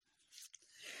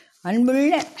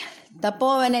அன்புள்ள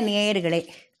தப்போவன நேயர்களே,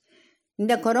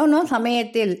 இந்த கொரோனா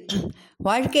சமயத்தில்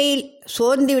வாழ்க்கையில்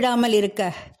சோர்ந்து விடாமல் இருக்க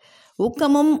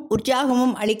ஊக்கமும்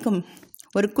உற்சாகமும் அளிக்கும்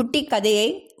ஒரு குட்டி கதையை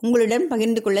உங்களுடன்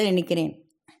பகிர்ந்து கொள்ள நினைக்கிறேன்.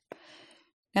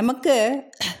 நமக்கு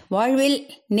வாழ்வில்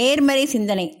நேர்மறை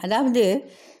சிந்தனை, அதாவது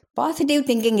பாசிட்டிவ்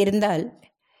திங்கிங் இருந்தால்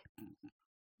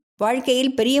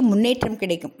வாழ்க்கையில் பெரிய முன்னேற்றம்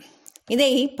கிடைக்கும்.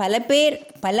 இதை பல பேர்,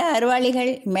 பல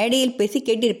அறிவாளிகள் மேடையில் பேசி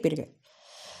கேட்டிருப்பீர்கள்.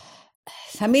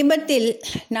 சமீபத்தில்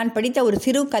நான் படித்த ஒரு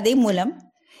சிறு கதை மூலம்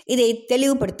இதை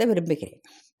தெளிவுபடுத்த விரும்புகிறேன்.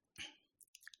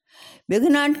 வெகு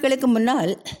நாட்களுக்கு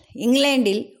முன்னால்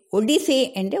இங்கிலாந்தில் ஒடிசே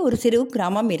என்ற ஒரு சிறு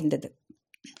கிராமம் இருந்தது.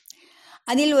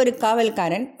 அதில் ஒரு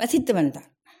காவல்காரன் வசித்து வந்தான்.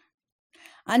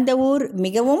 அந்த ஊர்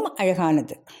மிகவும்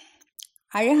அழகானது.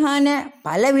 அழகான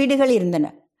பல வீடுகள் இருந்தன.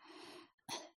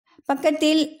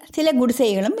 பக்கத்தில் சில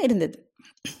குடிசைகளும் இருந்தது.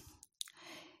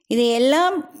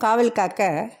 இதையெல்லாம் காவல்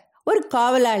காக்க ஒரு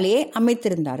காவலாளியை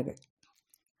அமைத்திருந்தார்கள்.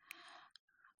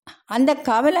 அந்த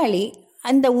காவலாளி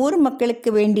அந்த ஊர் மக்களுக்கு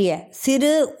வேண்டிய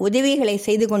சிறு உதவிகளை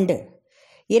செய்து கொண்டு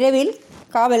இரவில்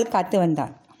காவல் காத்து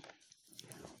வந்தான்.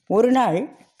 ஒரு நாள்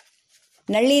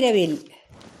நள்ளிரவில்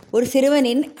ஒரு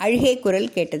சிறுவனின் அழுகை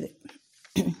குரல் கேட்டது.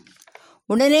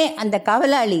 உடனே அந்த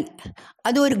காவலாளி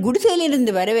அது ஒரு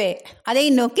குடிசையிலிருந்து வரவே அதை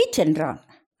நோக்கி சென்றான்.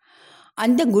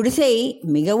 அந்த குடிசை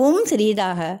மிகவும்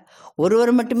சிறியதாக,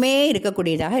 ஒருவர் மட்டுமே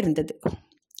இருக்கக்கூடியதாக இருந்தது.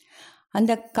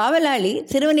 அந்த காவலாளி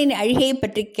சிறுவனின் அழுகையை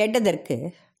பற்றி கேட்டதற்கு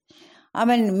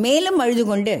அவன் மேலும் அழுது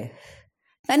கொண்டு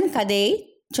தன் கதையை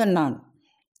சொன்னான்.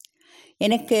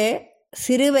 எனக்கு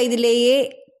சிறு வயதிலேயே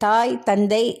தாய்,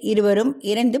 தந்தை இருவரும்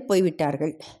இறந்து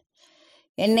போய்விட்டார்கள்.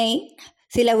 என்னை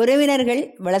சில உறவினர்கள்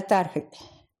வளர்த்தார்கள்.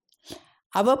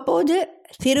 அவ்வப்போது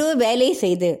சிறு வேலை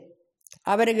செய்து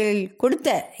அவர்கள் கொடுத்த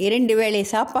 2 வேளை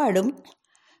சாப்பாடும்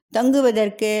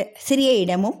தங்குவதற்கு சிறிய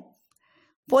இடமும்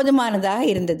போதுமானதாக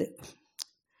இருந்தது.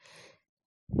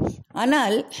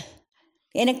 ஆனால்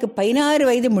எனக்கு 16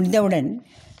 வயது முடிந்தவுடன்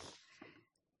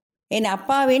என்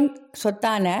அப்பாவின்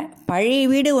சொத்தான பழைய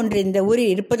வீடு ஒன்று இந்த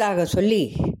ஊரில் இருப்பதாக சொல்லி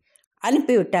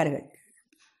அனுப்பிவிட்டார்கள்.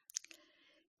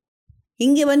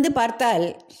 இங்கு வந்து பார்த்தால்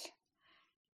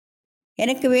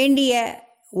எனக்கு வேண்டிய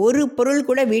ஒரு பொருள்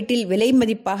கூட வீட்டில் விலை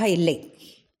மதிப்பாக இல்லை.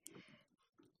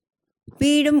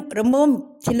 வீடும் ரொம்பவும்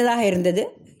சின்னதாக இருந்தது.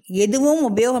 எதுவும்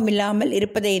உபயோகமில்லாமல்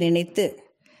இருப்பதை நினைத்து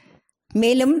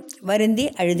மேலும் வருந்தி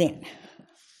அழுதேன்.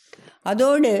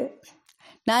 அதோடு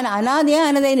நான்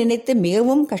அனாதையானதை நினைத்து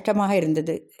மிகவும் கஷ்டமாக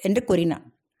இருந்தது என்று கூறினான்.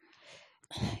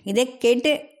 இதை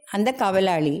கேட்டு அந்த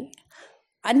காவலாளி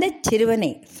அந்த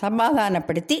சிறுவனை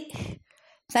சமாதானப்படுத்தி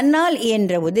தன்னால்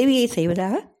இயன்ற உதவியை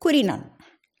செய்வதாக கூறினான்.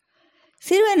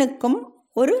 சிறுவனுக்கும்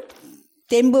ஒரு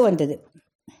தெம்பு வந்தது.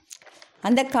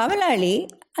 அந்த காவலாளி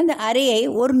அந்த அறையை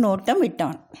ஒரு நோட்டம்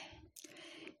விட்டான்.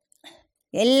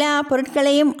 எல்லா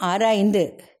பொருட்களையும் ஆராய்ந்து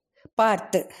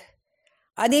பார்த்து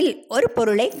அதில் ஒரு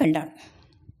பொருளை கண்டான்.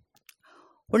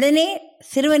 உடனே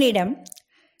சிறுவனிடம்,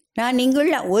 நான்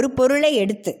இங்குள்ள ஒரு பொருளை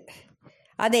எடுத்து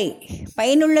அதை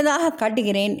பயனுள்ளதாக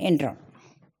காட்டுகிறேன் என்றான்.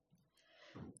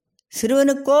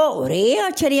 சிறுவனுக்கோ ஒரே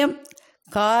ஆச்சரியம்.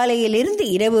 காலையிலிருந்து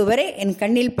இரவு வரை என்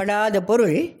கண்ணில் படாத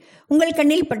பொருள் உங்கள்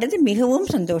கண்ணில் பட்டது, மிகவும்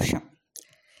சந்தோஷம்.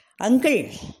 அங்கிள்,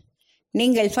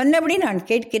 நீங்கள் சொன்னபடி நான்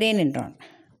கேட்கிறேன் என்றான்.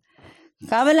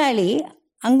 காவலாளி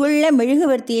அங்குள்ள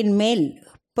மெழுகுவர்த்தியின் மேல்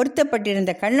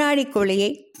பொருத்தப்பட்டிருந்த கண்ணாடி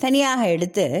குவளையை தனியாக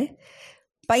எடுத்து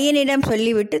பையனிடம்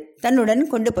சொல்லிவிட்டு தன்னுடன்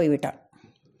கொண்டு போய்விட்டான்.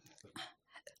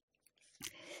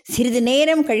 சிறிது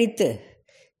நேரம் கழித்து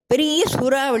பெரிய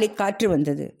சூறாவளி காற்று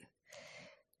வந்தது.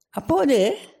 அப்போது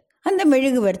அந்த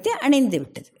மெழுகுவர்த்தி அணைந்து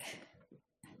விட்டது.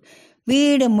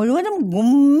 வீடு முழுவதும்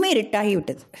கும்மி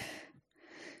இருட்டாகிவிட்டது.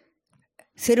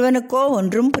 சிறுவனுக்கோ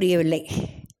ஒன்றும் புரியவில்லை.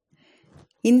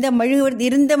 இந்த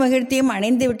மகிழ்ச்சியும்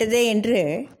அணைந்து விட்டதே என்று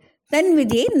தன்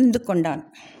விதியை நின்று கொண்டான்.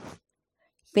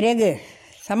 பிறகு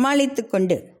சமாளித்து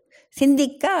கொண்டு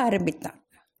சிந்திக்க ஆரம்பித்தான்.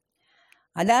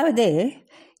 அதாவது,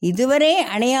 இதுவரை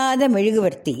அணையாத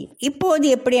மெழுகுவர்த்தி இப்போது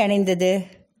எப்படி அணைந்தது?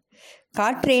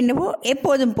 காற்று என்னவோ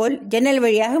எப்போதும் போல் ஜன்னல்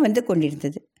வழியாக வந்து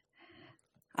கொண்டிருந்தது.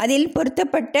 அதில்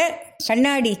பொருத்தப்பட்ட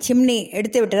கண்ணாடி சிம்னி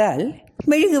எடுத்து விட்டதால்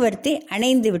மெழுகுவர்த்தி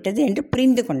அணைந்து விட்டது என்று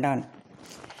புரிந்து கொண்டான்.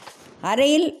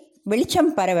 அறையில்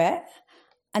வெளிச்சம் பரவ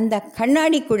அந்த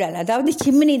கண்ணாடி குழல், அதாவது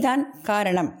சிம்னி தான்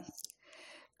காரணம்.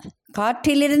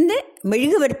 காற்றிலிருந்து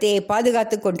மெழுகுவர்த்தியை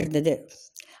பாதுகாத்து கொண்டிருந்தது.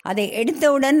 அதை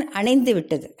எடுத்தவுடன் அணைந்து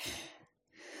விட்டது.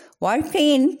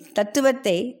 வாழ்க்கையின்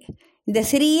தத்துவத்தை இந்த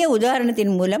சிறிய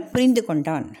உதாரணத்தின் மூலம் புரிந்து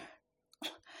கொண்டான்.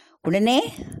 உடனே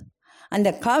அந்த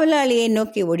காவலாளியை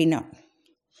நோக்கி ஓடினான்.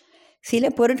 சில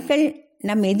பொருட்கள்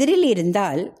நம் எதிரில்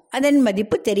இருந்தால் அதன்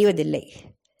மதிப்பு தெரிவதில்லை,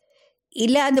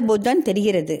 இல்லாத போதுதான்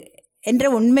தெரிகிறது என்ற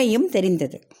உண்மையும்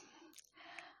தெரிந்தது.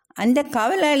 அந்த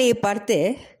காவலாளியை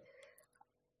பார்த்து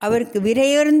அவருக்கு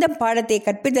விலையுயர்ந்த பாடத்தை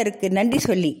கற்பித்ததற்கு நன்றி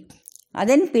சொல்லி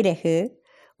அதன் பிறகு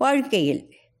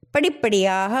வாழ்க்கையில்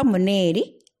படிப்படியாக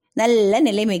முன்னேறி நல்ல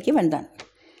நிலைமைக்கு வந்தான்.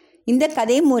 இந்த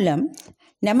கதை மூலம்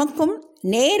நமக்கும்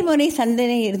நேர்முறை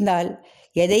சிந்தனை இருந்தால்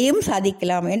எதையும்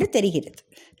சாதிக்கலாம் என்று தெரிகிறது.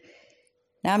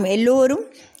 நாம்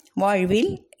எல்லோரும்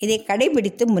வாழ்வில் இதை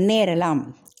கடைபிடித்து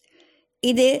முன்னேறலாம்.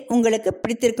 இது உங்களுக்கு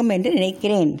பிடித்திருக்கும் என்று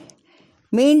நினைக்கிறேன்.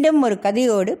 மீண்டும் ஒரு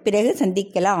கதையோடு பிறகு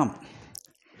சந்திக்கலாம்.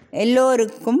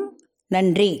 எல்லோருக்கும்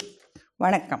நன்றி.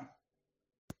 வணக்கம்.